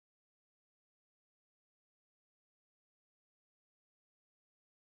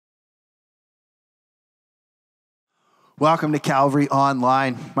Welcome to Calvary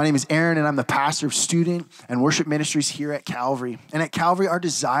Online. My name is Aaron, and I'm the pastor of student and worship ministries here at Calvary. And at Calvary, our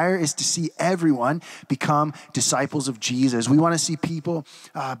desire is to see everyone become disciples of Jesus. We want to see people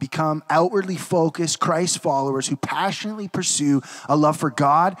become outwardly focused Christ followers who passionately pursue a love for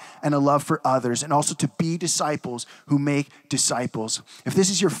God and a love for others, and also to be disciples who make disciples. If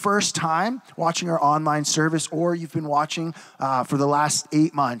this is your first time watching our online service, or you've been watching for the last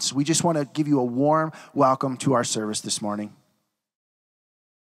 8 months, we just want to give you a warm welcome to our service this morning.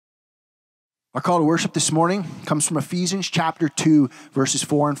 Our call to worship this morning comes from Ephesians chapter 2, verses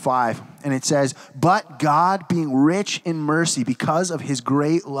 4 and 5. And it says, "But God, being rich in mercy because of his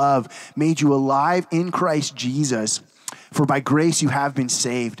great love, made you alive in Christ Jesus. For by grace you have been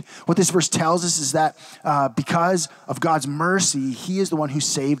saved." What this verse tells us is that because of God's mercy, he is the one who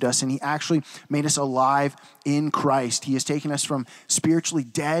saved us, and he actually made us alive in Christ. He has taken us from spiritually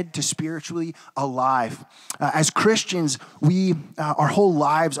dead to spiritually alive. As Christians, our whole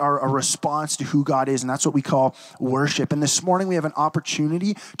lives are a response to who God is, and that's what we call worship. And this morning we have an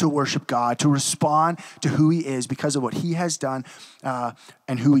opportunity to worship God, to respond to who he is because of what he has done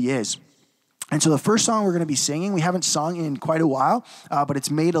and who he is. And so the first song we're going to be singing, we haven't sung in quite a while, but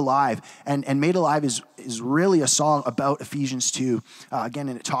it's Made Alive. And Made Alive is really a song about Ephesians 2. Again,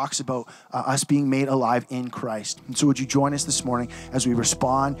 and it talks about us being made alive in Christ. And so would you join us this morning as we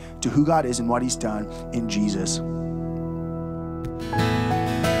respond to who God is and what he's done in Jesus?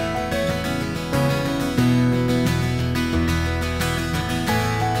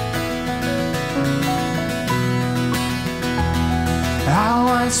 I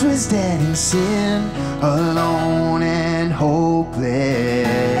once was dead in sin, alone and hopeless.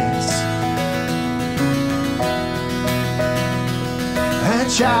 A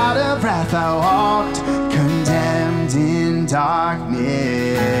child of wrath I walked, condemned in darkness.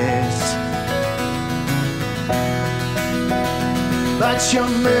 But your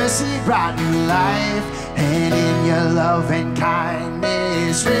mercy brought new life, and in your love and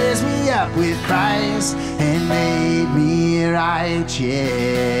kindness raised me up with Christ and made me righteous.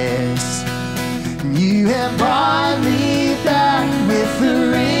 You have brought me back with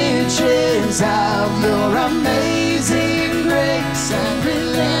the riches of your amazing grace and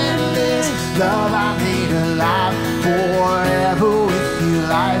relentless love. I'm made alive forever with you,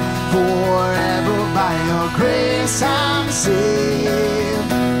 life forever by your grace I'm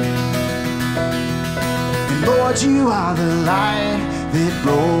saved. Lord, you are the light that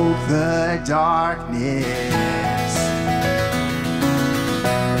broke the darkness.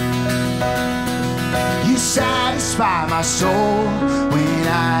 You satisfy my soul when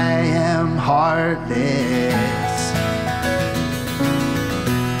I am heartless.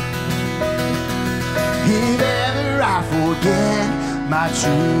 If ever I forget my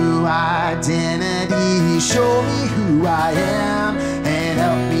true identity, show me who I am and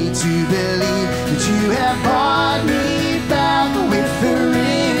help me to believe that you have brought me back with the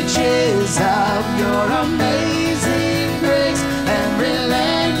riches of your amazing grace and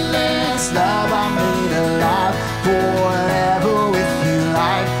relentless love. I'm made alive forever with you,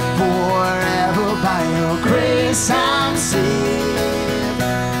 life forever by your grace I'm saved.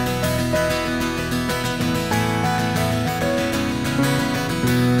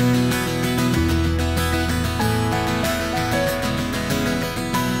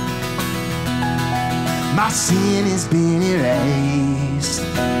 My sin has been erased.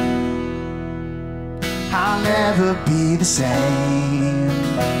 I'll never be the same.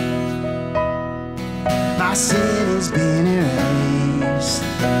 My sin has been erased.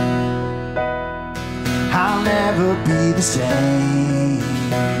 I'll never be the same.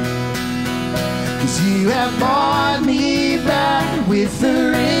 'Cause you have brought me back with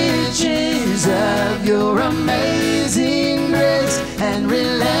the riches of your amazing grace and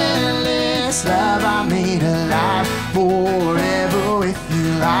relentless love. I'm made alive forever with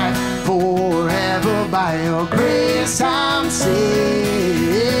you, life forever by your grace I'm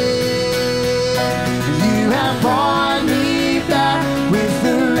saved. You have brought me back with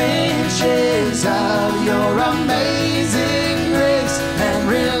the riches of your amazing grace and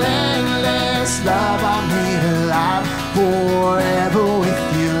relentless love. I'm made alive forever with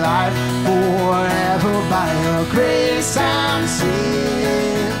you, life forever by your grace I'm saved.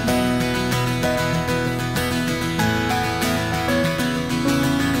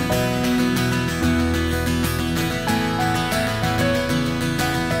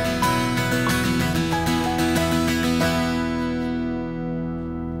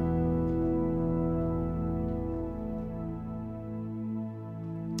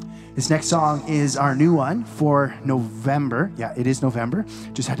 This next song is our new one for November. Yeah, it is November.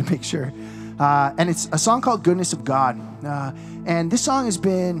 Just had to make sure. And it's a song called Goodness of God. And this song has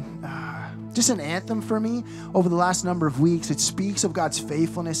been just an anthem for me over the last number of weeks. It speaks of God's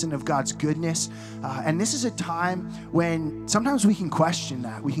faithfulness and of God's goodness. And this is a time when sometimes we can question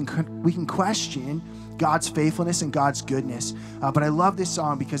that. We can question God's faithfulness and God's goodness. But I love this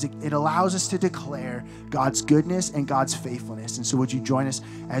song because it allows us to declare God's goodness and God's faithfulness. And so would you join us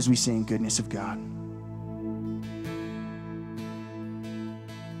as we sing Goodness of God?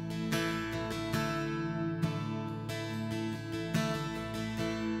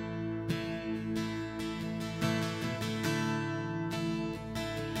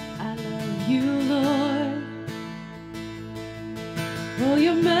 You, Lord, oh,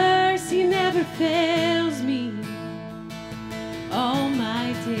 your mercy never fails me. All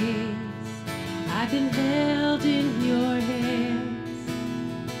my days I've been held in your hands.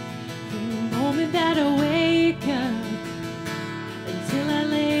 From the moment that I wake up until I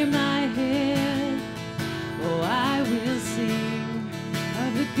lay my head, oh, I will sing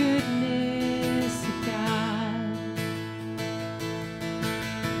of the goodness of God.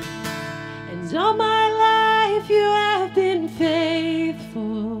 And all my life you have been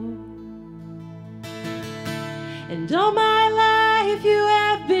faithful. And all my life you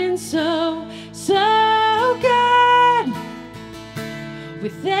have been so, so good.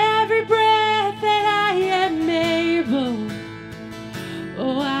 With every breath that I am able,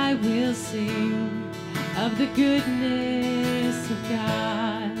 oh, I will sing of the goodness of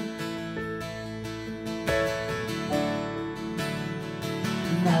God.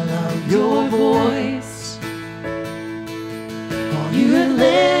 And I love your voice. Oh, you have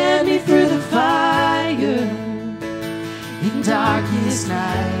led me through the fire. In darkest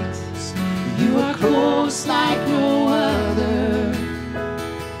nights, you are close like no other.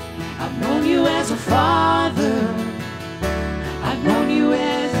 I've known you as a father. I've known you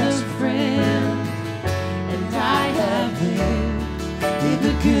as a friend. And I have lived in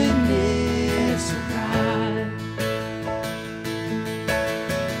the goodness of God.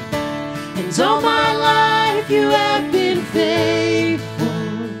 And all my life you have been faithful.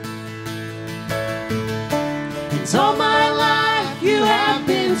 And all my life you have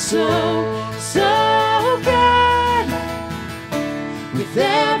been so, so good. With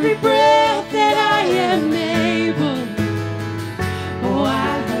every breath that I am able, oh,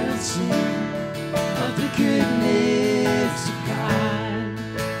 I will sing of the goodness of God.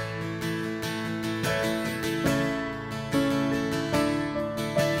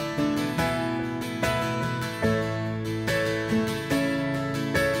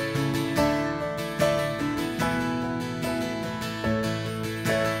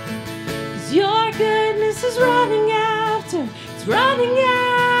 'Cause your goodness is running after, it's running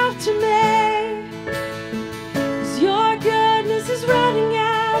after me. 'Cause your goodness is running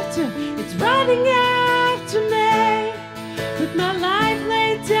after, it's running after me. With my life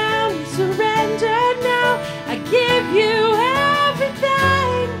laid down and surrendered now, I give you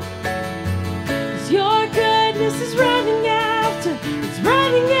everything. 'Cause your goodness is running after, it's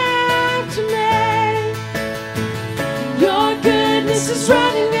running after me. Your goodness is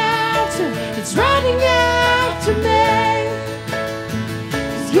running after, it's running after me.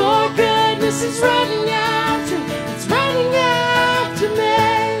 'Cause your goodness is running after, it's running after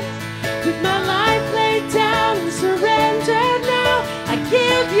me. With my life laid down and surrendered now, I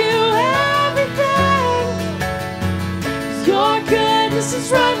give you everything. 'Cause your goodness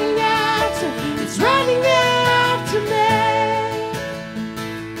is running after, it's running after me.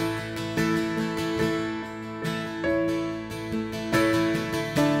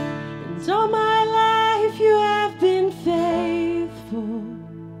 And all my life you have been faithful.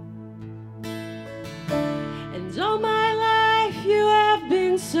 And all my life you have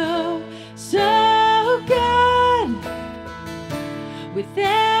been so, so good. With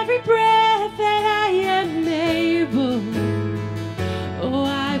every breath that I am able, oh,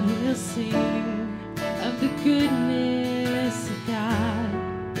 I will sing of the goodness of God.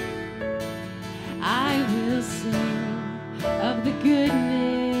 I will sing of the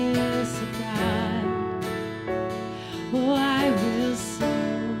goodness of God. Oh, I will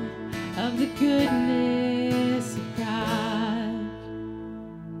sing of the goodness of God.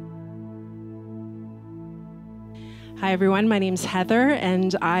 Hi, everyone. My name's Heather,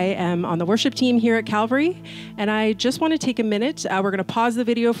 and I am on the worship team here at Calvary. And I just want to take a minute. We're going to pause the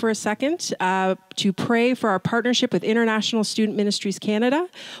video for a second to pray for our partnership with International Student Ministries Canada.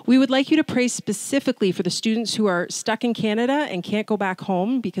 We would like you to pray specifically for the students who are stuck in Canada and can't go back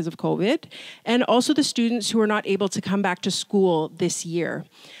home because of COVID, and also the students who are not able to come back to school this year.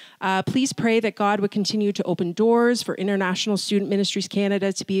 Please pray that God would continue to open doors for International Student Ministries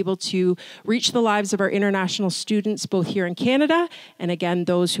Canada to be able to reach the lives of our international students, both here in Canada and again,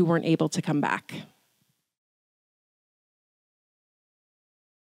 those who weren't able to come back.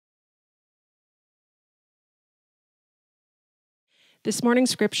 This morning's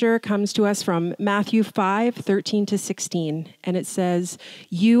scripture comes to us from Matthew 5:13-16, and it says,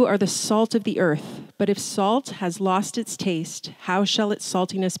 "You are the salt of the earth, but if salt has lost its taste, how shall its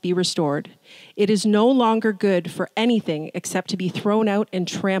saltiness be restored? It is no longer good for anything except to be thrown out and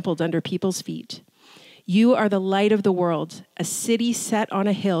trampled under people's feet. You are the light of the world. A city set on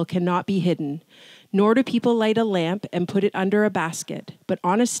a hill cannot be hidden. Nor do people light a lamp and put it under a basket, but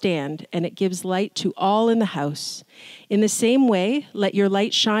on a stand, and it gives light to all in the house. In the same way, let your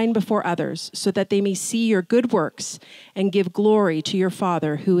light shine before others, so that they may see your good works and give glory to your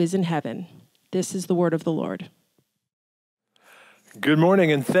Father who is in heaven." This is the word of the Lord. Good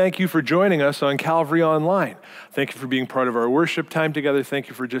morning, and thank you for joining us on Calvary Online. Thank you for being part of our worship time together. Thank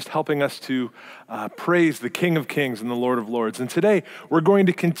you for just helping us to praise the King of Kings and the Lord of Lords. And today, we're going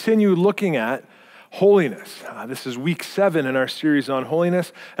to continue looking at holiness. This is week 7 in our series on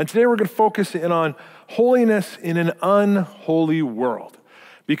holiness, and today we're going to focus in on holiness in an unholy world,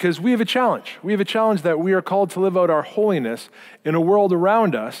 because we have a challenge. We have a challenge that we are called to live out our holiness in a world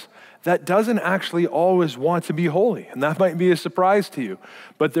around us that doesn't actually always want to be holy, and that might be a surprise to you,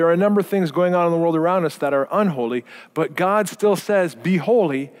 but there are a number of things going on in the world around us that are unholy, but God still says, "Be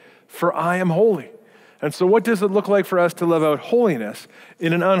holy, for I am holy." And so what does it look like for us to live out holiness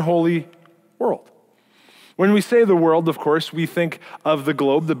in an unholy world? When we say the world, of course, we think of the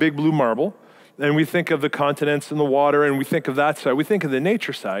globe, the big blue marble, and we think of the continents and the water, and we think of that side. We think of the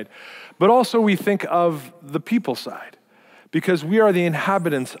nature side, but also we think of the people side, because we are the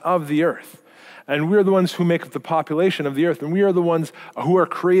inhabitants of the earth, and we're the ones who make up the population of the earth, and we are the ones who are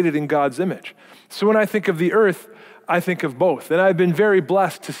created in God's image. So when I think of the earth, I think of both. And I've been very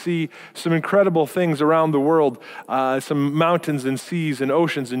blessed to see some incredible things around the world, some mountains and seas and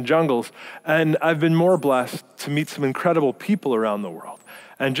oceans and jungles. And I've been more blessed to meet some incredible people around the world.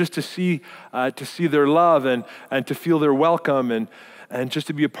 And just to see their love and to feel their welcome and just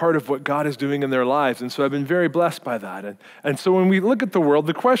to be a part of what God is doing in their lives. And so I've been very blessed by that. And so when we look at the world,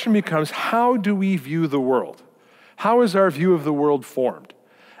 the question becomes, how do we view the world? How is our view of the world formed?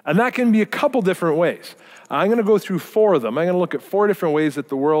 And that can be a couple different ways. I'm going to go through 4 of them. I'm going to look at 4 different ways that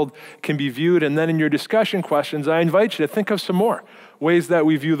the world can be viewed. And then in your discussion questions, I invite you to think of some more ways that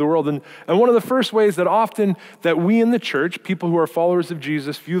we view the world. And one of the first ways that often that we in the church, people who are followers of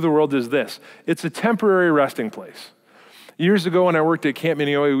Jesus, view the world is this. It's a temporary resting place. Years ago when I worked at Camp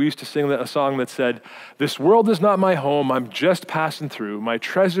Minneoy, we used to sing a song that said, "This world is not my home, I'm just passing through. My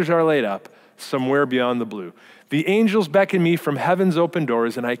treasures are laid up somewhere beyond the blue. The angels beckon me from heaven's open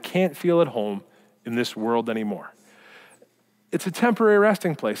doors, and I can't feel at home in this world anymore." It's a temporary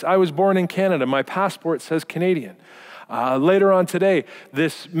resting place. I was born in Canada. My passport says Canadian. Later on today,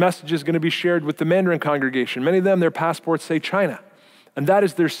 this message is going to be shared with the Mandarin congregation. Many of them, their passports say China, and that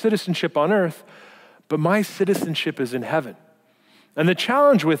is their citizenship on earth, but my citizenship is in heaven. And the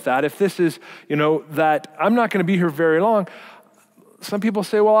challenge with that, if this is, that I'm not going to be here very long, some people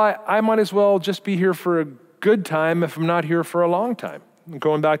say, well, I might as well just be here for a good time if I'm not here for a long time.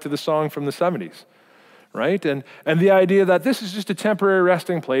 Going back to the song from the 70s, right? And the idea that this is just a temporary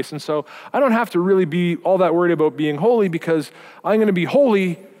resting place, and so I don't have to really be all that worried about being holy, because I'm going to be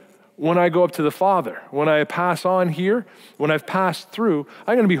holy when I go up to the Father. When I pass on here, when I've passed through,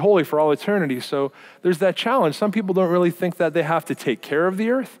 I'm going to be holy for all eternity. So there's that challenge. Some people don't really think that they have to take care of the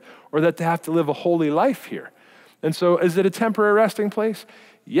earth or that they have to live a holy life here. And so is it a temporary resting place?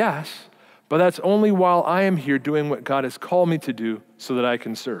 Yes. But that's only while I am here doing what God has called me to do so that I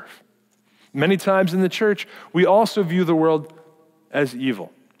can serve. Many times in the church, we also view the world as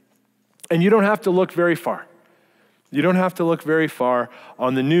evil. And you don't have to look very far. You don't have to look very far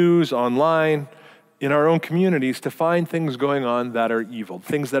on the news, online, in our own communities to find things going on that are evil,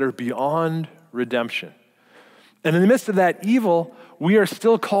 things that are beyond redemption. And in the midst of that evil, we are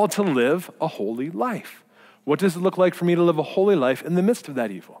still called to live a holy life. What does it look like for me to live a holy life in the midst of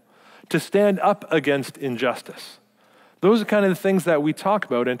that evil? To stand up against injustice. Those are kind of the things that we talk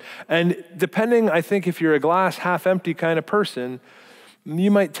about. And depending, I think, if you're a glass half empty kind of person,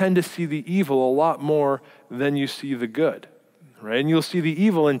 you might tend to see the evil a lot more than you see the good, right? And you'll see the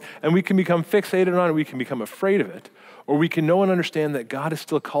evil and we can become fixated on it, we can become afraid of it, or we can know and understand that God is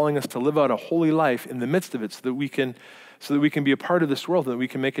still calling us to live out a holy life in the midst of it so that we can be a part of this world and that we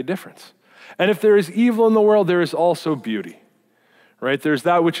can make a difference. And if there is evil in the world, there is also beauty, right? There's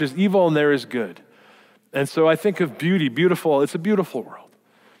that which is evil and there is good. And so I think of beauty, beautiful, it's a beautiful world.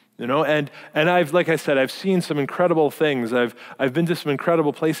 And I've, like I said, I've seen some incredible things. I've been to some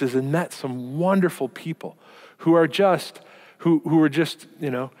incredible places and met some wonderful people who are just, who were just,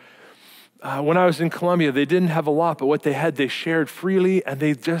 when I was in Colombia, they didn't have a lot, but what they had, they shared freely, and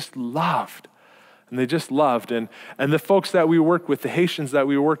they just loved. And they just loved. And the folks that we worked with, the Haitians that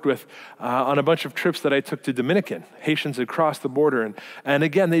we worked with on a bunch of trips that I took to Dominican, Haitians had crossed the border. And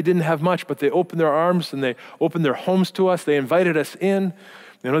again, they didn't have much, but they opened their arms and they opened their homes to us. They invited us in.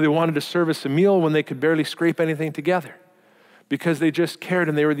 They wanted to serve us a meal when they could barely scrape anything together because they just cared,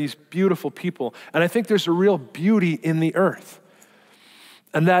 and they were these beautiful people. And I think there's a real beauty in the earth.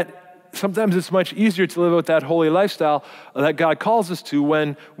 And that sometimes it's much easier to live out that holy lifestyle that God calls us to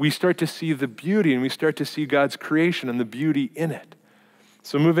when we start to see the beauty and we start to see God's creation and the beauty in it.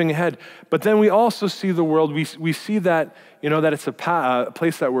 So moving ahead. But then we also see the world. We see that, that it's a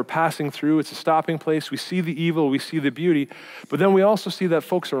place that we're passing through. It's a stopping place. We see the evil. We see the beauty. But then we also see that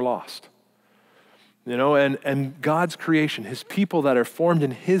folks are lost. And God's creation, his people that are formed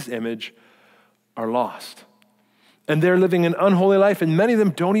in his image are lost. And they're living an unholy life, and many of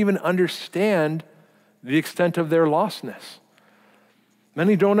them don't even understand the extent of their lostness.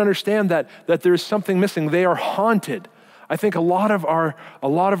 Many don't understand that there's something missing. They are haunted. I think a lot of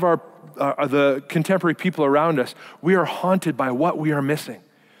the contemporary people around us, we are haunted by what we are missing.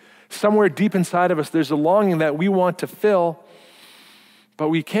 Somewhere deep inside of us, there's a longing that we want to fill, but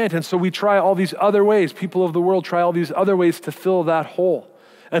we can't. And so we try all these other ways. People of the world try all these other ways to fill that hole.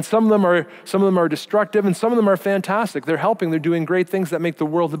 And some of them are destructive, and some of them are fantastic. They're helping. They're doing great things that make the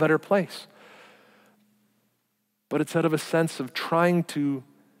world a better place. But it's out of a sense of trying to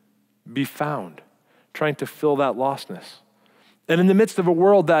be found, trying to fill that lostness. And in the midst of a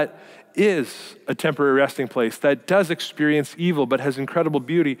world that is a temporary resting place, that does experience evil but has incredible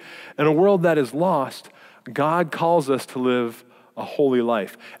beauty, and a world that is lost, God calls us to live a holy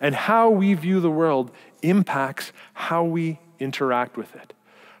life. And how we view the world impacts how we interact with it.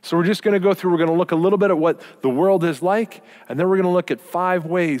 So we're just going to go through, we're going to look a little bit at what the world is like, and then we're going to look at 5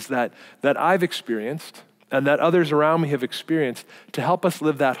 ways that I've experienced and that others around me have experienced to help us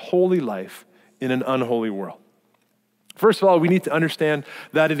live that holy life in an unholy world. First of all, we need to understand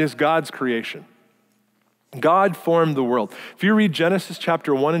that it is God's creation. God formed the world. If you read Genesis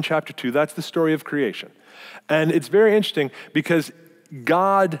chapter 1 and chapter 2, that's the story of creation. And it's very interesting because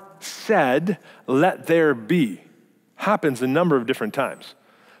God said, "Let there be," happens a number of different times.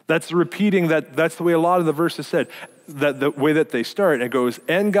 That's repeating that's the way a lot of the verses said, that the way that they start. It goes,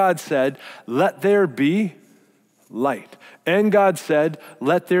 "And God said, let there be light. And God said,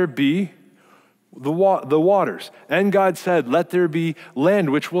 let there be the waters. And God said, let there be land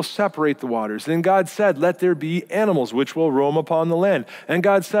which will separate the waters. And God said, let there be animals which will roam upon the land. And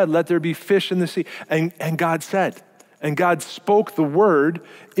God said, let there be fish in the sea." And God said, and God spoke the word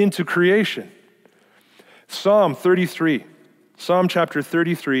into creation. Psalm chapter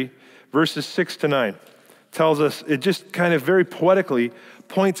 33, verses 6 to 9 tells us, it just kind of very poetically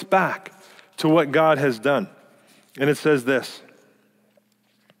points back to what God has done. And it says this: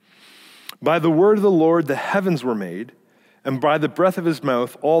 "By the word of the Lord the heavens were made, and by the breath of his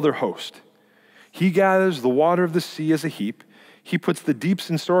mouth all their host. He gathers the water of the sea as a heap. He puts the deeps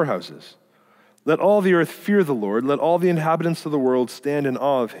in storehouses. Let all the earth fear the Lord. Let all the inhabitants of the world stand in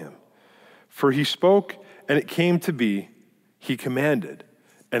awe of him. For he spoke, and it came to be. He commanded,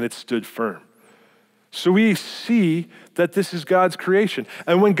 and it stood firm." So we see that this is God's creation.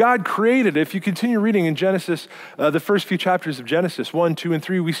 And when God created, if you continue reading in Genesis, the first few chapters of Genesis, 1, 2, and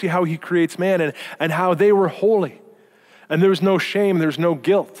 3, we see how he creates man and how they were holy. And there was no shame, there's no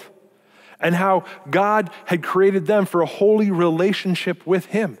guilt. And how God had created them for a holy relationship with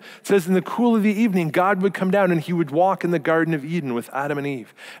him. It says in the cool of the evening, God would come down and he would walk in the Garden of Eden with Adam and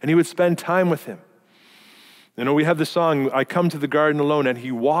Eve. And he would spend time with him. We have the song, "I come to the garden alone," and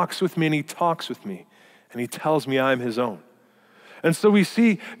he walks with me and he talks with me and he tells me I'm his own. And so we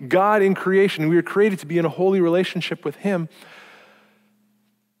see God in creation. We were created to be in a holy relationship with him.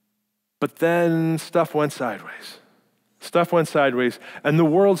 But then stuff went sideways. And the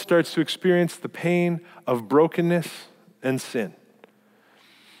world starts to experience the pain of brokenness and sin.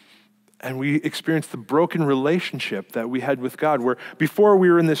 And we experience the broken relationship that we had with God, where before we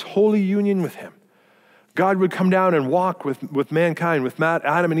were in this holy union with him, God would come down and walk with mankind, with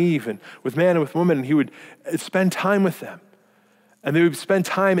Adam and Eve, and with man and with woman, and he would spend time with them. And they would spend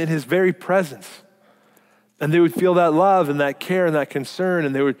time in his very presence. And they would feel that love and that care and that concern,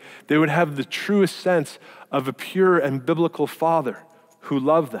 and they would have the truest sense of a pure and biblical Father who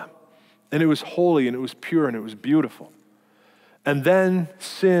loved them. And it was holy, and it was pure, and it was beautiful. And then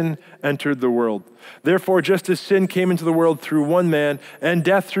sin entered the world. Therefore, just as sin came into the world through one man, and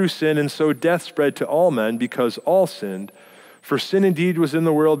death through sin, and so death spread to all men because all sinned. For sin indeed was in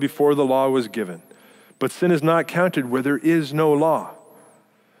the world before the law was given. But sin is not counted where there is no law.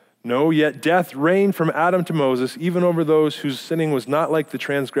 No, yet death reigned from Adam to Moses, even over those whose sinning was not like the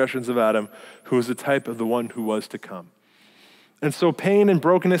transgressions of Adam, who was a type of the one who was to come. And so pain and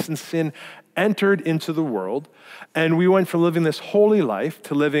brokenness and sin entered into the world, and we went from living this holy life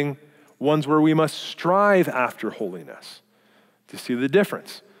to living ones where we must strive after holiness. To see the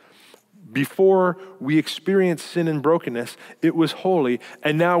difference. Before we experienced sin and brokenness, it was holy,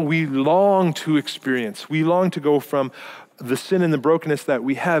 and now we long to experience. We long to go from the sin and the brokenness that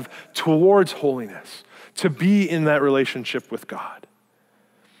we have towards holiness, to be in that relationship with God.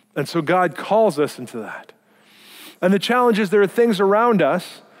 And so God calls us into that. And the challenge is there are things around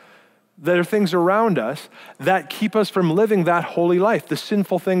us that keep us from living that holy life. The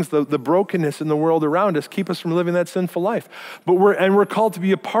sinful things, the brokenness in the world around us keep us from living that sinful life. But we're called to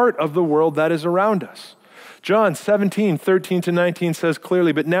be a part of the world that is around us. John 17:13-19 says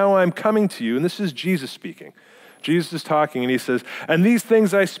clearly, but now I'm coming to you, and this is Jesus speaking. Jesus is talking and he says, and these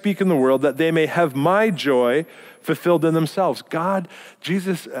things I speak in the world that they may have my joy fulfilled in themselves. God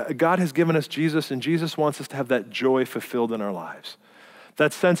has given us Jesus, and Jesus wants us to have that joy fulfilled in our lives.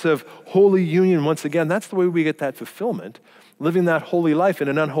 That sense of holy union, once again, that's the way we get that fulfillment, living that holy life in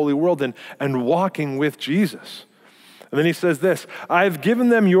an unholy world and walking with Jesus. And then he says this, I've given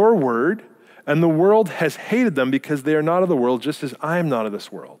them your word, and the world has hated them because they are not of the world, just as I am not of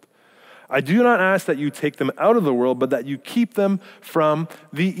this world. I do not ask that you take them out of the world, but that you keep them from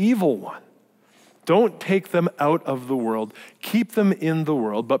the evil one. Don't take them out of the world. Keep them in the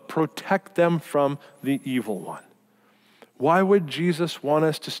world, but protect them from the evil one. Why would Jesus want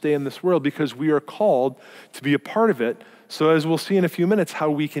us to stay in this world? Because we are called to be a part of it. So as we'll see in a few minutes, how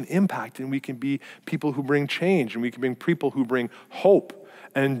we can impact and we can be people who bring change and we can be people who bring hope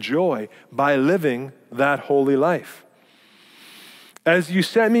and joy by living that holy life. As you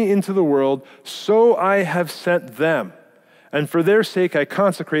sent me into the world, so I have sent them. And for their sake I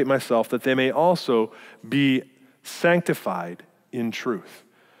consecrate myself, that they may also be sanctified in truth.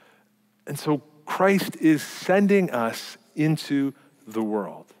 And so Christ is sending us into the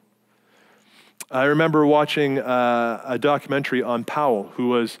world. I remember watching a documentary on Powell, who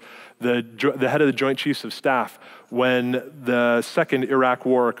was the head of the Joint Chiefs of Staff when the second Iraq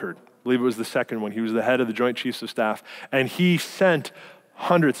War occurred. I believe it was the second one. He was the head of the Joint Chiefs of Staff, and he sent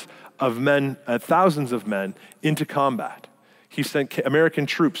hundreds of men, thousands of men into combat. He sent American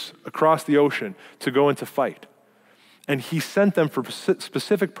troops across the ocean to go into fight. And he sent them for a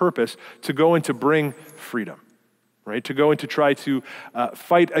specific purpose to go and to bring freedom, right? To go and to try to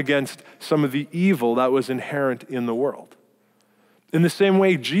fight against some of the evil that was inherent in the world. In the same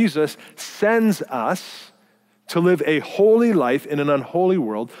way, Jesus sends us to live a holy life in an unholy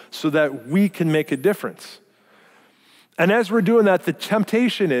world so that we can make a difference. And as we're doing that, the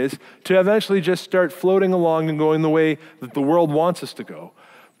temptation is to eventually just start floating along and going the way that the world wants us to go.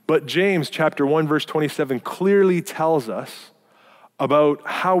 But James chapter 1, verse 27 clearly tells us about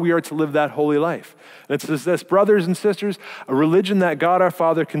how we are to live that holy life. And it says this, brothers and sisters, a religion that God our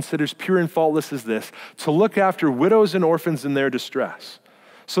Father considers pure and faultless is this, to look after widows and orphans in their distress.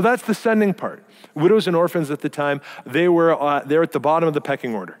 So that's the sending part. Widows and orphans at the time, they were at the bottom of the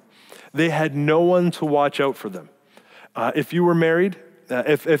pecking order. They had no one to watch out for them. If you were married,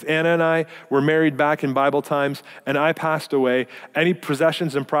 if Anna and I were married back in Bible times and I passed away, any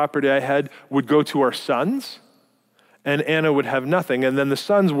possessions and property I had would go to our sons, and Anna would have nothing, and then the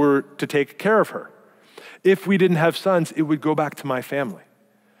sons were to take care of her. If we didn't have sons, it would go back to my family.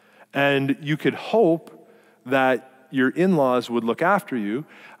 And you could hope that your in-laws would look after you,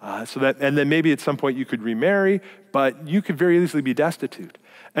 and then maybe at some point you could remarry, but you could very easily be destitute.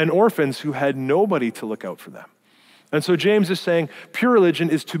 And orphans who had nobody to look out for them. And so James is saying pure religion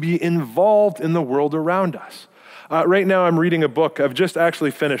is to be involved in the world around us. Right now I'm reading a book I've just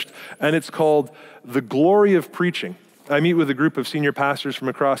actually finished, and it's called The Glory of Preaching. I meet with a group of senior pastors from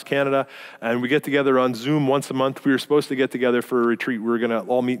across Canada, and we get together on Zoom once a month. We were supposed to get together for a retreat. We were going to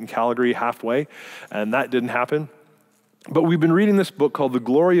all meet in Calgary halfway, and that didn't happen. But we've been reading this book called The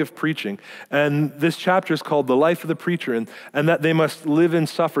Glory of Preaching, and this chapter is called The Life of the Preacher, and that they must live in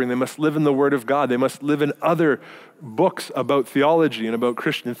suffering, they must live in the Word of God, they must live in other books about theology and about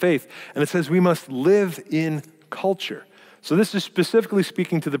Christian faith, and it says we must live in culture. So this is specifically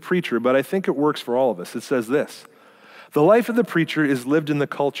speaking to the preacher, but I think it works for all of us. It says this, the life of the preacher is lived in the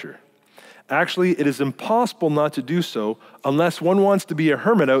culture. Actually, it is impossible not to do so unless one wants to be a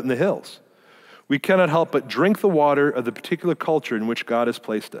hermit out in the hills. We cannot help but drink the water of the particular culture in which God has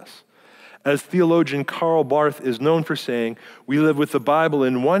placed us. As theologian Karl Barth is known for saying, we live with the Bible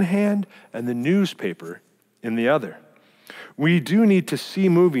in one hand and the newspaper in the other. We do need to see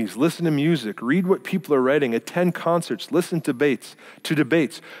movies, listen to music, read what people are writing, attend concerts, listen to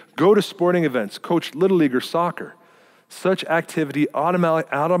debates, go to sporting events, coach Little League or soccer. Such activity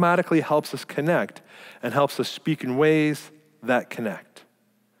automatically helps us connect and helps us speak in ways that connect.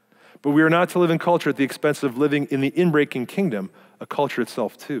 But we are not to live in culture at the expense of living in the inbreaking kingdom, a culture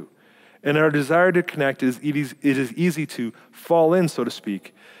itself too. And our desire to connect, it is easy to fall in, so to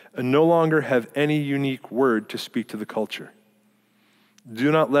speak, and no longer have any unique word to speak to the culture.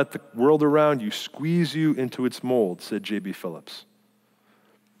 Do not let the world around you squeeze you into its mold, said J.B. Phillips.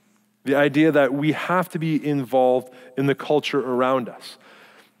 The idea that we have to be involved in the culture around us,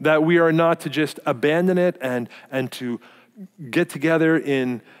 that we are not to just abandon it and to get together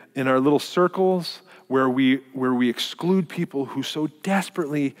in our little circles where we exclude people who so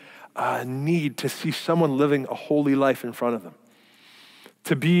desperately need to see someone living a holy life in front of them.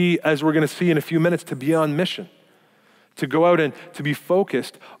 To be, as we're going to see in a few minutes, to be on mission. To go out and to be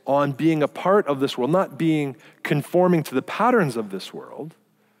focused on being a part of this world, not being conforming to the patterns of this world,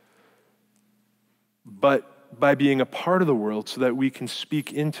 but by being a part of the world so that we can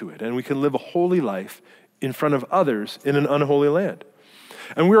speak into it and we can live a holy life in front of others in an unholy land.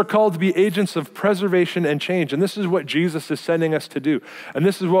 And we are called to be agents of preservation and change. And this is what Jesus is sending us to do. And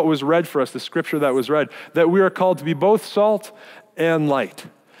this is what was read for us, the scripture that was read, that we are called to be both salt and light.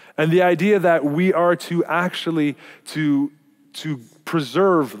 And the idea that we are to actually to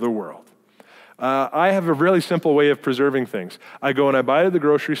preserve the world. I have a really simple way of preserving things. I go and I buy it at the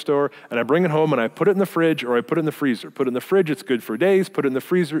grocery store and I bring it home and I put it in the fridge or I put it in the freezer. Put it in the fridge, it's good for days. Put it in the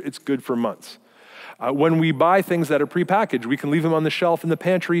freezer, it's good for months. When we buy things that are prepackaged, we can leave them on the shelf in the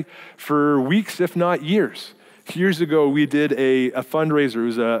pantry for weeks, if not years. Years ago, we did a fundraiser.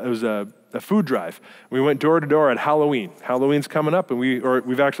 It was a food drive. We went door to door at Halloween. Halloween's coming up, and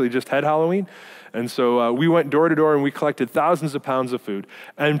we've actually just had Halloween. And so we went door to door and we collected thousands of pounds of food.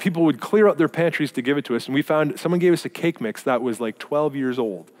 And people would clear out their pantries to give it to us. And we found someone gave us a cake mix that was like 12 years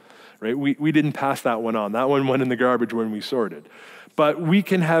old. Right? We didn't pass that one on. That one went in the garbage when we sorted. But we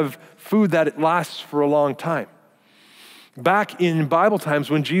can have food that it lasts for a long time. Back in Bible times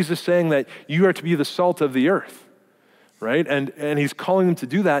when Jesus is saying that you are to be the salt of the earth, right? And he's calling them to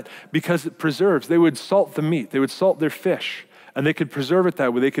do that because it preserves. They would salt the meat. They would salt their fish. And they could preserve it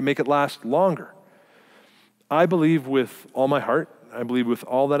that way. They could make it last longer. I believe with all my heart, I believe with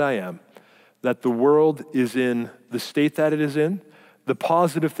all that I am, that the world is in the state that it is in. The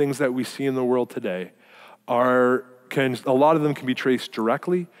positive things that we see in the world today a lot of them can be traced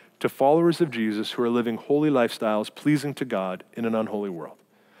directly to followers of Jesus who are living holy lifestyles pleasing to God in an unholy world.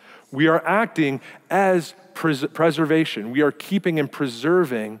 We are acting as preservation. We are keeping and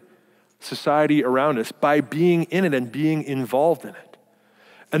preserving society around us by being in it and being involved in it.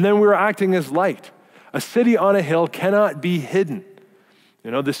 And then we're acting as light. A city on a hill cannot be hidden. You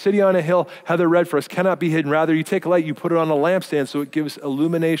know, the city on a hill, Heather read for us, cannot be hidden. Rather, you take a light, you put it on a lampstand so it gives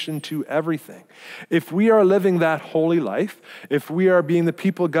illumination to everything. If we are living that holy life, if we are being the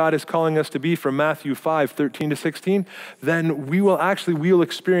people God is calling us to be from Matthew 5:13-16, then we will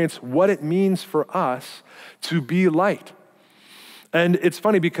experience what it means for us to be light. And it's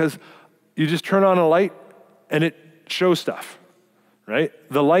funny because you just turn on a light and it shows stuff, right?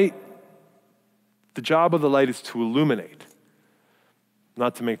 The job of the light is to illuminate,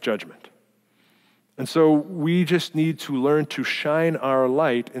 not to make judgment. And so we just need to learn to shine our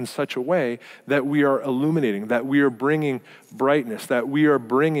light in such a way that we are illuminating, that we are bringing brightness, that we are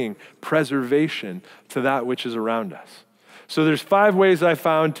bringing preservation to that which is around us. So there's 5 ways I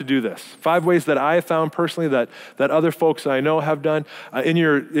found to do this. 5 ways that I have found personally that other folks I know have done. In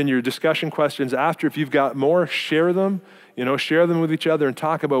your discussion questions after, if you've got more, share them. Share them with each other and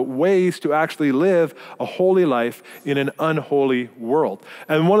talk about ways to actually live a holy life in an unholy world.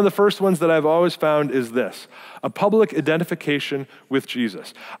 And one of the first ones that I've always found is this: a public identification with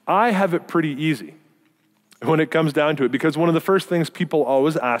Jesus. I have it pretty easy when it comes down to it, because one of the first things people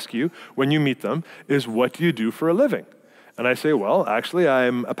always ask you when you meet them is, what do you do for a living? And I say, well, actually,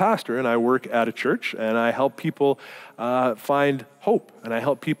 I'm a pastor and I work at a church and I help people find hope and I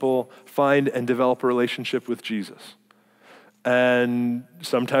help people find and develop a relationship with Jesus. And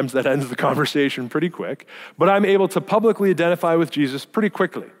sometimes that ends the conversation pretty quick, but I'm able to publicly identify with Jesus pretty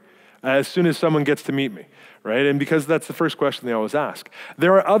quickly as soon as someone gets to meet me, right? And because that's the first question they always ask.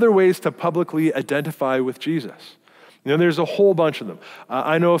 There are other ways to publicly identify with Jesus. There's a whole bunch of them.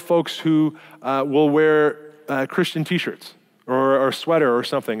 I know of folks who will wear Christian t-shirts or a sweater or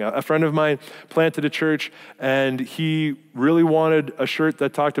something. A friend of mine planted a church, and he really wanted a shirt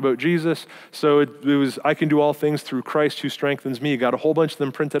that talked about Jesus. So it was, I can do all things through Christ who strengthens me. He got a whole bunch of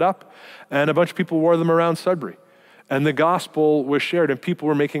them printed up, and a bunch of people wore them around Sudbury. And the gospel was shared, and people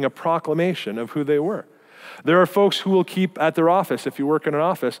were making a proclamation of who they were. There are folks who will keep at their office, if you work in an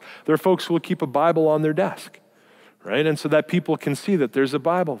office, there are folks who will keep a Bible on their desk, right? And so that people can see that there's a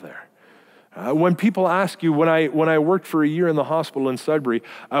Bible there. When people ask you, when I worked for a year in the hospital in Sudbury,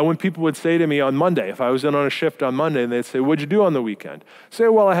 when people would say to me on Monday, if I was in on a shift on Monday, and they'd say, what'd you do on the weekend? Say,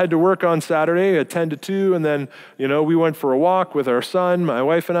 well, I had to work on Saturday at 10 to 2, and then, we went for a walk with our son, my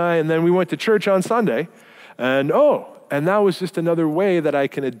wife and I, and then we went to church on Sunday, and that was just another way that I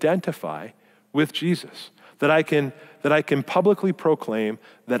can identify with Jesus, that I can publicly proclaim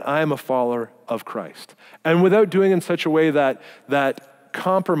that I am a follower of Christ. And without doing it in such a way that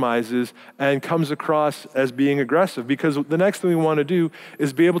compromises and comes across as being aggressive, because the next thing we want to do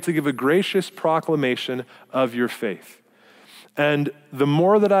is be able to give a gracious proclamation of your faith. And the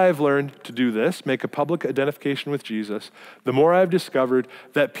more that I've learned to do this, make a public identification with Jesus, the more I've discovered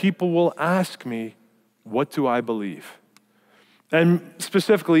that people will ask me, what do I believe? And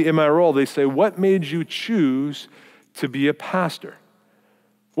specifically in my role, they say, what made you choose to be a pastor?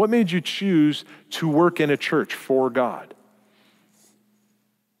 What made you choose to work in a church for God?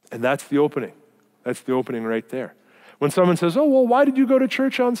 And that's the opening. That's the opening right there. When someone says, oh, well, why did you go to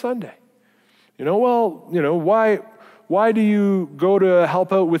church on Sunday? Why do you go to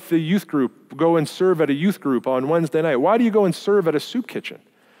help out with the youth group, go and serve at a youth group on Wednesday night? Why do you go and serve at a soup kitchen?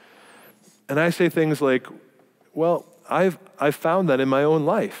 And I say things like, well, I've found that in my own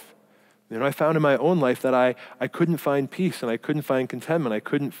life. I found in my own life that I couldn't find peace, and I couldn't find contentment. I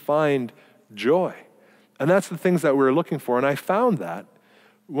couldn't find joy. And that's the things that we're looking for. And I found that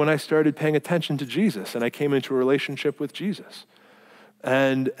when I started paying attention to Jesus, and I came into a relationship with Jesus.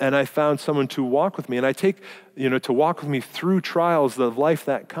 And I found someone to walk with me, and I take, to walk with me through trials of life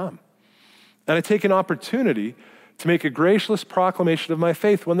that come. And I take an opportunity to make a gracious proclamation of my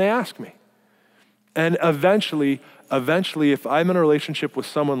faith when they ask me. And eventually, if I'm in a relationship with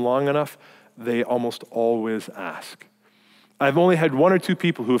someone long enough, they almost always ask. I've only had one or two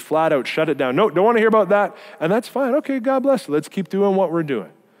people who have flat out shut it down. No, don't want to hear about that. And that's fine. Okay, God bless you. Let's keep doing what we're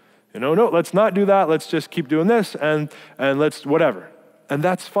doing. No, let's not do that. Let's just keep doing this and let's whatever. And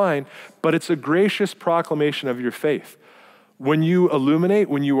that's fine. But it's a gracious proclamation of your faith. When you illuminate,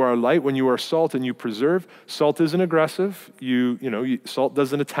 when you are light, when you are salt and you preserve, salt isn't aggressive. Salt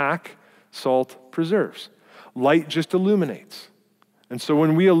doesn't attack. Salt preserves. Light just illuminates. And so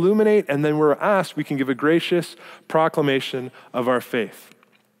when we illuminate and then we're asked, we can give a gracious proclamation of our faith.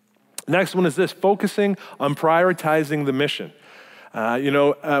 Next one is this, focusing on prioritizing the mission.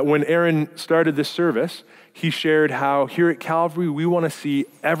 When Aaron started this service, he shared how here at Calvary, we want to see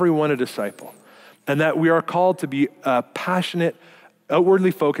everyone a disciple, and that we are called to be passionate,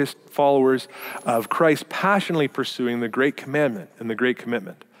 outwardly focused followers of Christ, passionately pursuing the great commandment and the great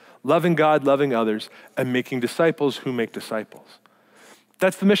commitment, loving God, loving others, and making disciples who make disciples.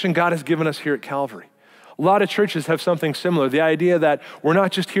 That's the mission God has given us here at Calvary. A lot of churches have something similar, the idea that we're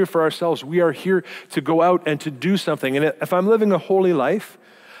not just here for ourselves, we are here to go out and to do something. And if I'm living a holy life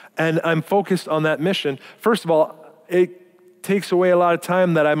and I'm focused on that mission, first of all, it takes away a lot of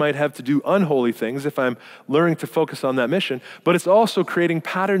time that I might have to do unholy things if I'm learning to focus on that mission, but it's also creating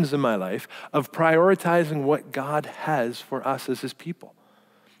patterns in my life of prioritizing what God has for us as his people.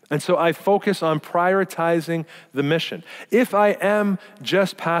 And so I focus on prioritizing the mission. If I am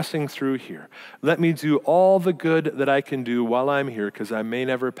just passing through here, let me do all the good that I can do while I'm here, because I may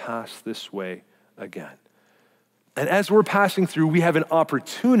never pass this way again. And as we're passing through, we have an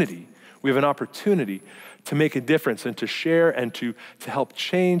opportunity to make a difference and to share and to help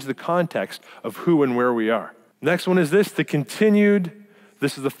change the context of who and where we are. Next one is this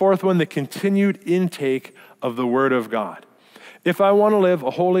is the fourth one, the continued intake of the Word of God. If I want to live a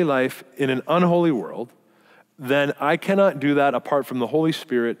holy life in an unholy world, then I cannot do that apart from the Holy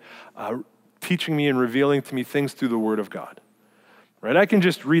Spirit teaching me and revealing to me things through the Word of God. Right? I can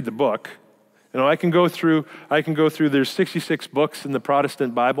just read the book. I can go through, there's 66 books in the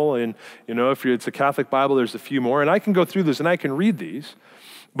Protestant Bible, and if it's a Catholic Bible, there's a few more, and I can go through this and I can read these,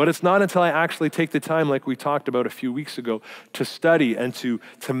 but it's not until I actually take the time, like we talked about a few weeks ago, to study and to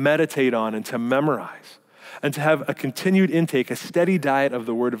meditate on and to memorize, and to have a continued intake, a steady diet of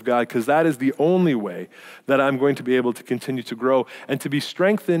the Word of God, because that is the only way that I'm going to be able to continue to grow and to be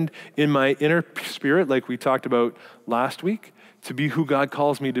strengthened in my inner spirit, like we talked about last week, to be who God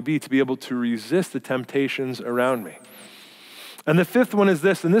calls me to be able to resist the temptations around me. And the fifth one is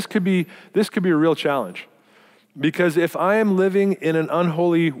this, and this could be a real challenge. Because if I am living in an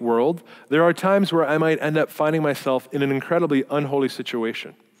unholy world, there are times where I might end up finding myself in an incredibly unholy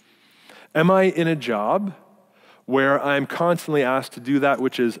situation. Am I in a job where I'm constantly asked to do that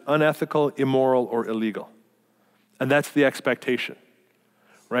which is unethical, immoral, or illegal? And that's the expectation,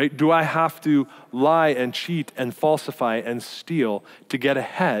 right? Do I have to lie and cheat and falsify and steal to get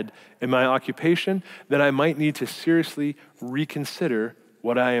ahead in my occupation? Then I might need to seriously reconsider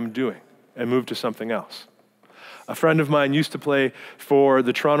what I am doing and move to something else. A friend of mine used to play for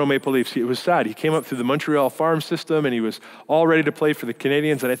the Toronto Maple Leafs. It was sad. He came up through the Montreal farm system, and he was all ready to play for the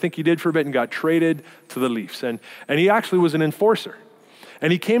Canadiens, and I think he did for a bit and got traded to the Leafs. And he actually was an enforcer.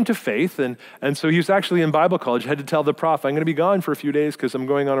 And he came to faith, and so he was actually in Bible college, had to tell the prof, I'm going to be gone for a few days because I'm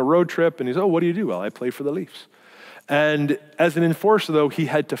going on a road trip. And he's, oh, what do you do? Well, I play for the Leafs. And as an enforcer, though, he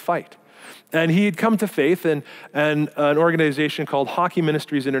had to fight. And he had come to faith, and an organization called Hockey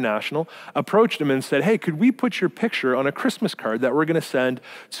Ministries International approached him and said, hey, could we put your picture on a Christmas card that we're going to send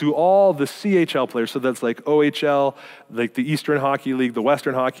to all the CHL players? So that's like OHL, like the Eastern Hockey League, the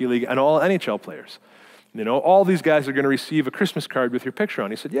Western Hockey League, and all NHL players. You know, all these guys are going to receive a Christmas card with your picture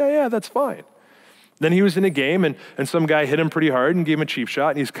on. He said, yeah, that's fine. Then he was in a game, and some guy hit him pretty hard and gave him a cheap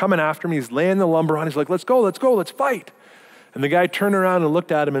shot, and he's coming after him. He's laying the lumber on. He's like, let's go, let's fight. And the guy turned around and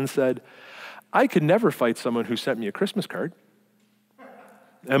looked at him and said, I could never fight someone who sent me a Christmas card.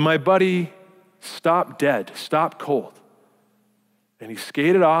 And my buddy stopped dead, stopped cold. And he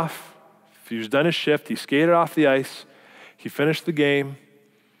skated off. He was done his shift. He skated off the ice. He finished the game.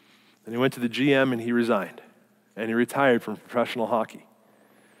 And he went to the GM and he resigned. And he retired from professional hockey.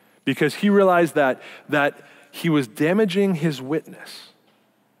 Because he realized that he was damaging his witness.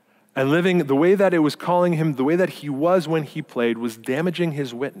 And living the way that it was calling him, the way that he was when he played, was damaging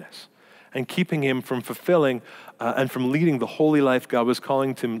his witness and keeping him from fulfilling and from leading the holy life God was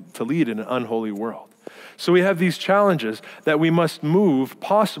calling him to lead in an unholy world. So we have these challenges that we must move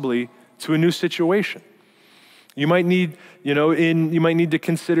possibly to a new situation. You might need, you might need to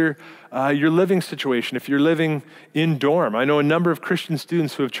consider your living situation. If you're living in dorm, I know a number of Christian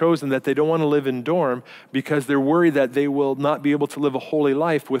students who have chosen that they don't want to live in dorm because they're worried that they will not be able to live a holy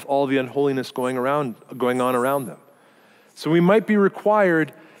life with all the unholiness going on around them. So we might be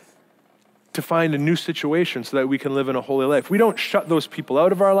required to find a new situation so that we can live in a holy life. We don't shut those people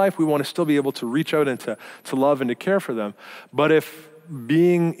out of our life. We want to still be able to reach out and to love and to care for them. But if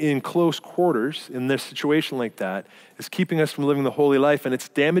being in close quarters in this situation like that is keeping us from living the holy life and it's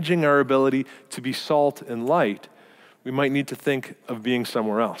damaging our ability to be salt and light, we might need to think of being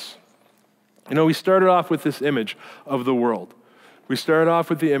somewhere else. You know, we started off with this image of the world. We started off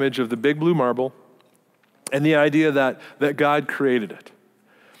with the image of the big blue marble and the idea that God created it.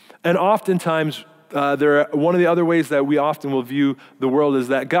 And oftentimes, one of the other ways that we often will view the world is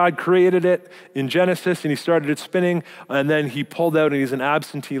that God created it in Genesis and he started it spinning and then he pulled out and he's an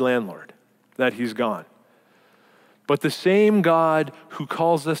absentee landlord, that he's gone. But the same God who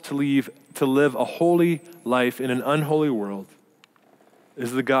calls us to live a holy life in an unholy world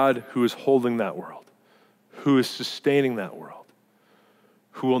is the God who is holding that world, who is sustaining that world,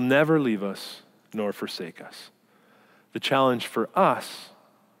 who will never leave us nor forsake us. The challenge for us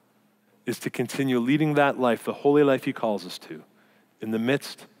is to continue leading that life, the holy life he calls us to, in the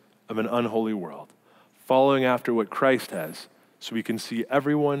midst of an unholy world, following after what Christ has so we can see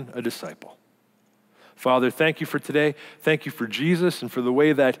everyone a disciple. Father, thank you for today. Thank you for Jesus and for the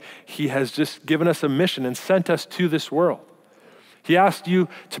way that he has just given us a mission and sent us to this world. He asked you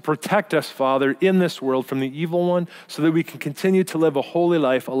to protect us, Father, in this world from the evil one so that we can continue to live a holy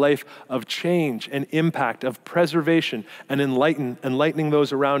life, a life of change and impact, of preservation and enlightening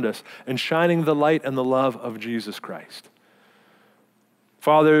those around us and shining the light and the love of Jesus Christ.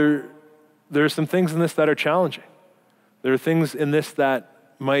 Father, there are some things in this that are challenging. There are things in this that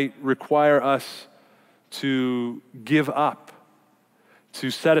might require us to give up, to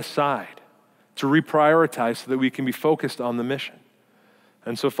set aside, to reprioritize so that we can be focused on the mission.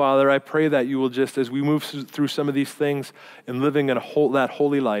 And so, Father, I pray that you will just, as we move through some of these things and living in that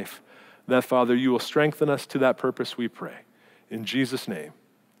holy life, that, Father, you will strengthen us to that purpose, we pray. In Jesus' name,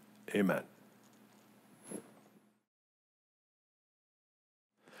 amen.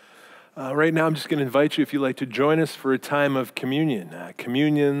 Right now, I'm just going to invite you, if you'd like to join us for a time of communion.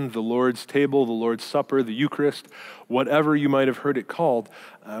 Communion, the Lord's table, the Lord's Supper, the Eucharist, whatever you might have heard it called.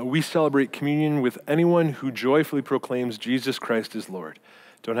 We celebrate communion with anyone who joyfully proclaims Jesus Christ is Lord.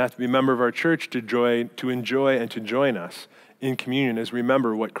 Don't have to be a member of our church to enjoy and to join us in communion as we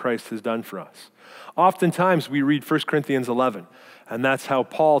remember what Christ has done for us. Oftentimes, we read 1 Corinthians 11, and that's how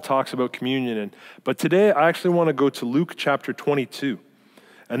Paul talks about communion. But today, I actually want to go to Luke chapter 22.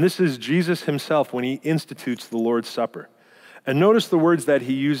 And this is Jesus himself when he institutes the Lord's Supper. And notice the words that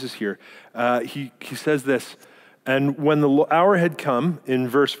he uses here. He says this, and when the hour had come, in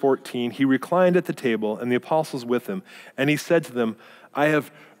verse 14, he reclined at the table and the apostles with him. And he said to them, I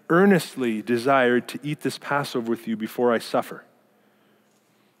have earnestly desired to eat this Passover with you before I suffer.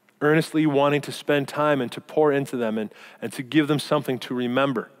 Earnestly wanting to spend time and to pour into them and to give them something to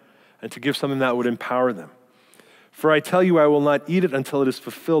remember and to give something that would empower them. For I tell you, I will not eat it until it is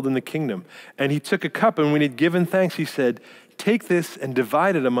fulfilled in the kingdom. And he took a cup, and when he had given thanks, he said, take this and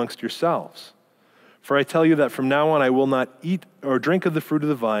divide it amongst yourselves. For I tell you that from now on I will not eat or drink of the fruit of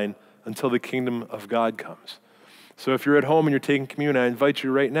the vine until the kingdom of God comes. So if you're at home and you're taking communion, I invite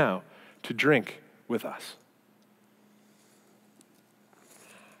you right now to drink with us.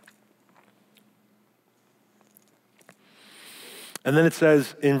 And then it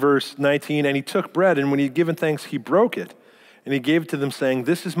says in verse 19, and he took bread, and when he had given thanks, he broke it, and he gave it to them, saying,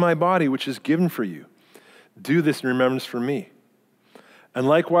 this is my body, which is given for you. Do this in remembrance for me. And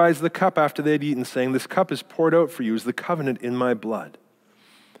likewise the cup after they had eaten, saying, this cup is poured out for you as the covenant in my blood.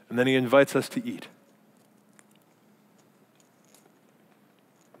 And then he invites us to eat.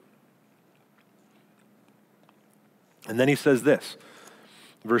 And then he says this,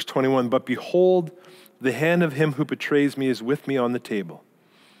 verse 21, but behold, the hand of him who betrays me is with me on the table.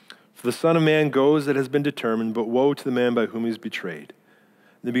 For the Son of Man goes that has been determined, but woe to the man by whom he is betrayed.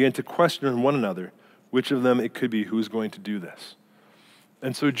 And they began to question one another, which of them it could be who is going to do this.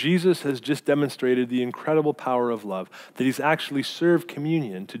 And so Jesus has just demonstrated the incredible power of love, that he's actually served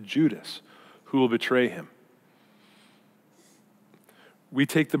communion to Judas, who will betray him. We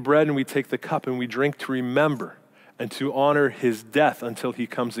take the bread and we take the cup and we drink to remember and to honor his death until he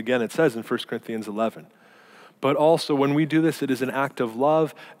comes again. It says in 1 Corinthians 11. But also when we do this, it is an act of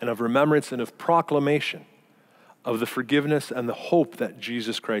love and of remembrance and of proclamation of the forgiveness and the hope that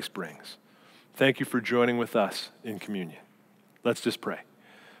Jesus Christ brings. Thank you for joining with us in communion. Let's just pray.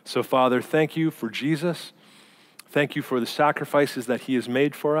 So Father, thank you for Jesus. Thank you for the sacrifices that he has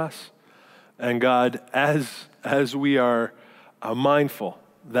made for us. And God, as we are mindful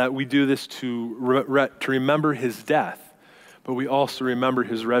that we do this to remember his death, but we also remember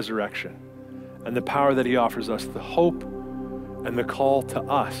his resurrection and the power that he offers us, the hope and the call to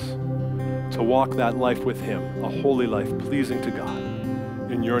us to walk that life with him, a holy life pleasing to God.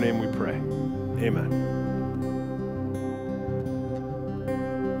 In your name we pray. Amen.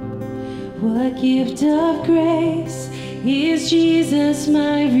 What gift of grace is Jesus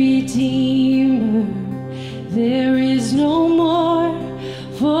my Redeemer? There is no more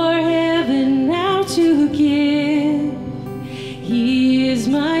for heaven now to give. He is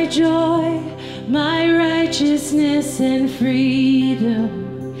my joy, my righteousness and freedom,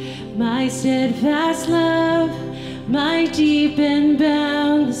 my steadfast love, my deep and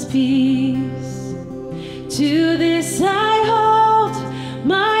boundless peace. To this I hold,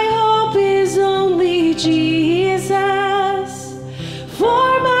 my hope is only Jesus,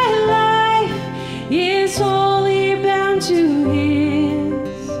 for my life is wholly bound to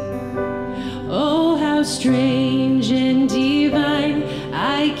his. Oh, how strange and divine,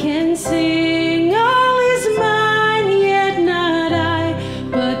 I can sing all is mine, yet not I,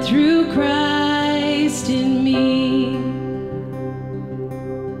 but through Christ in me.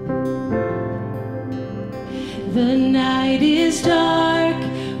 The night is dark,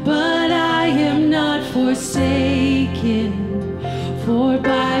 but I am not forsaken, for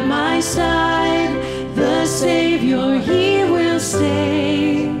by my side the Savior, he will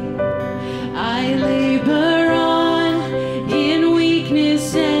stay. I labor on in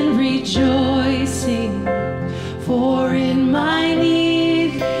weakness and rejoicing, for in my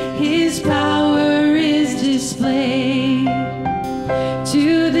need his power is displayed.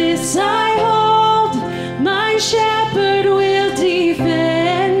 To this I hold, my shepherd will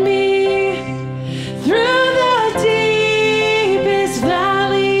defend me. Through the deepest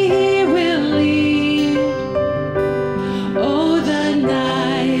valley he will lead. Oh, the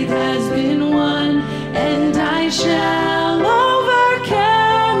night has been won, and I shall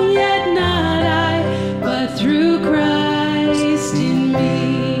overcome, yet not I, but through Christ in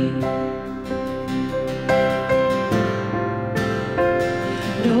me.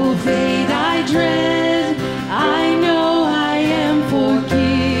 No fate I dread, I know I am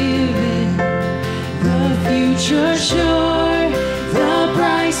forgiven. The future sure, the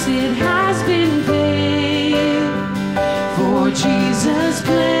price it has been paid. For Jesus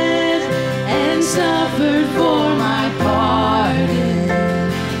bled and suffered for my pardon,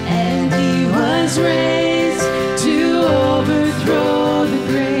 and he was raised to overthrow the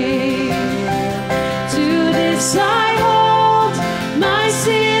grave. To this I hold, my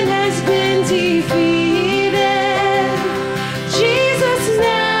sin defeated. Jesus,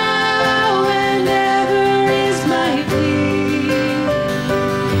 now and ever is my plea.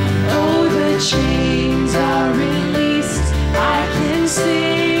 Oh, the chains are released. I can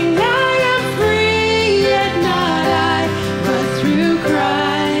sing. I am free, yet not I, but through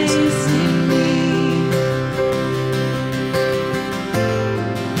Christ in me.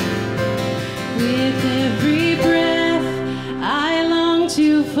 With every breath, I long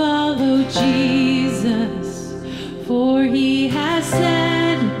to follow Jesus, for he has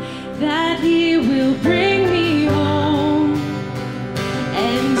said that he will bring me home.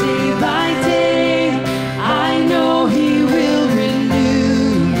 And day by day, I know he will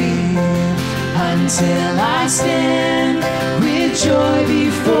renew me until I stand with joy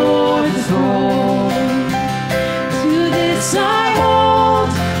before the throne. To this I hold,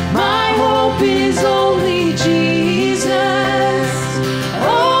 my hope is only Jesus.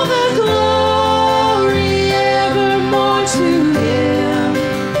 All the glory evermore to him.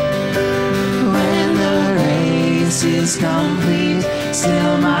 When the race is complete,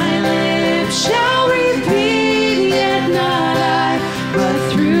 still my lips shall repeat, yet not I, but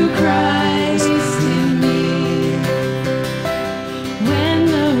through Christ in me. When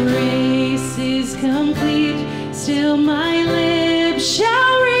the race is complete, still my lips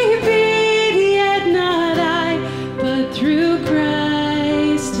shall repeat, yet not I, but through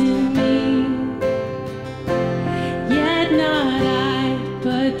Christ in me. Yet not I,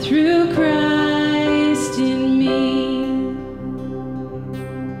 but through Christ in me.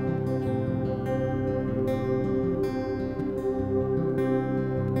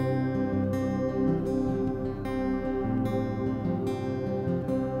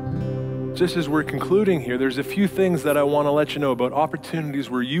 Just as we're concluding here, there's a few things that I want to let you know about opportunities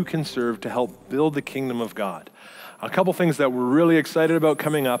where you can serve to help build the kingdom of God. A couple things that we're really excited about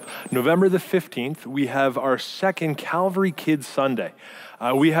coming up. November the 15th, we have our second Calvary Kids Sunday.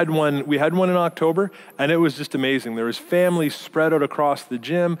 We had one in October, and it was just amazing. There was families spread out across the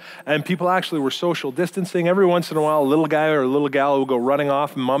gym, and people actually were social distancing. Every once in a while, a little guy or a little gal would go running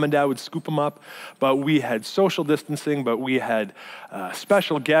off, and mom and dad would scoop them up. But we had social distancing, but we had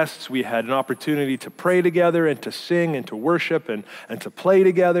special guests. We had an opportunity to pray together and to sing and to worship and to play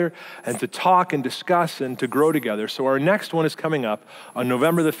together and to talk and discuss and to grow together. So our next one is coming up on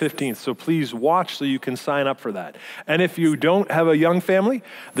November the 15th. So please watch so you can sign up for that. And if you don't have a young family,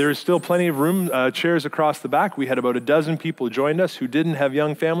 there is still plenty of room, chairs across the back. We had about a dozen people joined us who didn't have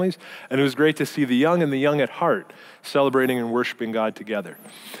young families, and it was great to see the young and the young at heart celebrating and worshiping God together.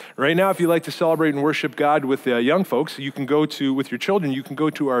 Right now, if you'd like to celebrate and worship God with young folks, you can go to, with your children, you can go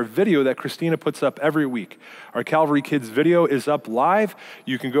to our video that Christina puts up every week. Our Calvary Kids video is up live.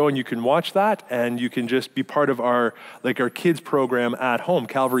 You can go and you can watch that, and you can just be part of our kids program at home,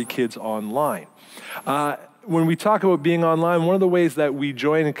 Calvary Kids Online. When we talk about being online, one of the ways that we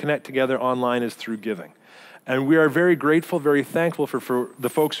join and connect together online is through giving. And we are very grateful, very thankful for the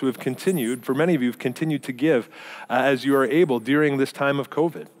folks who have continued, for many of you who have continued to give as you are able during this time of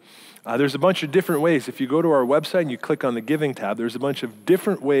COVID. There's a bunch of different ways. If you go to our website and you click on the Giving tab, there's a bunch of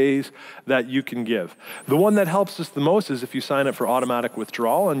different ways that you can give. The one that helps us the most is if you sign up for automatic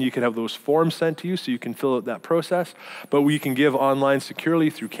withdrawal, and you can have those forms sent to you so you can fill out that process. But we can give online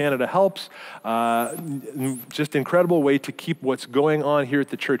securely through Canada Helps. Just incredible way to keep what's going on here at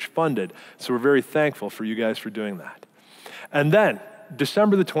the church funded. So we're very thankful for you guys for doing that. And then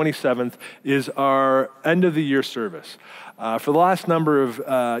December the 27th is our end of the year service. For the last number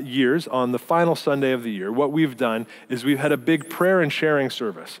of years, on the final Sunday of the year, what we've done is we've had a big prayer and sharing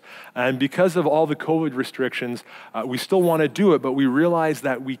service. And because of all the COVID restrictions, we still want to do it, but we realize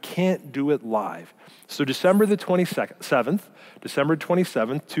that we can't do it live. So December 27th,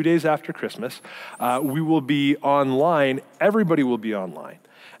 2 days after Christmas, we will be online. Everybody will be online.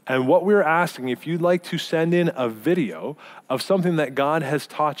 And what we're asking, if you'd like to send in a video of something that God has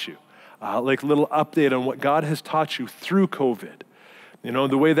taught you, like a little update on what God has taught you through COVID, you know,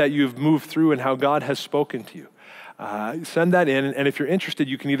 the way that you've moved through and how God has spoken to you. Send that in, and if you're interested,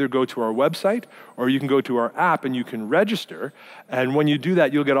 you can either go to our website or you can go to our app and you can register. And when you do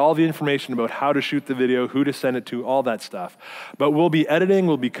that, you'll get all the information about how to shoot the video, who to send it to, all that stuff. But we'll be editing,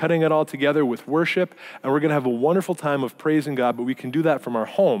 we'll be cutting it all together with worship, and we're going to have a wonderful time of praising God, but we can do that from our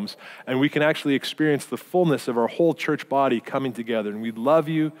homes, and we can actually experience the fullness of our whole church body coming together, and we'd love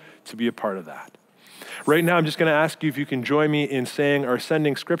you to be a part of that. Right now, I'm just going to ask you if you can join me in saying our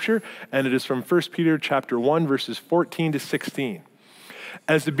sending scripture, and it is from 1 Peter chapter 1, verses 14 to 16.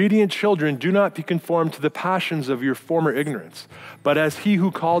 As obedient children, do not be conformed to the passions of your former ignorance, but as he who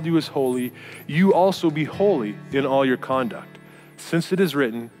called you is holy, you also be holy in all your conduct. Since it is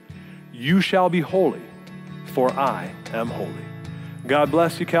written, You shall be holy, for I am holy. God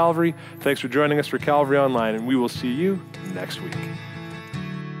bless you, Calvary. Thanks for joining us for Calvary Online, and we will see you next week.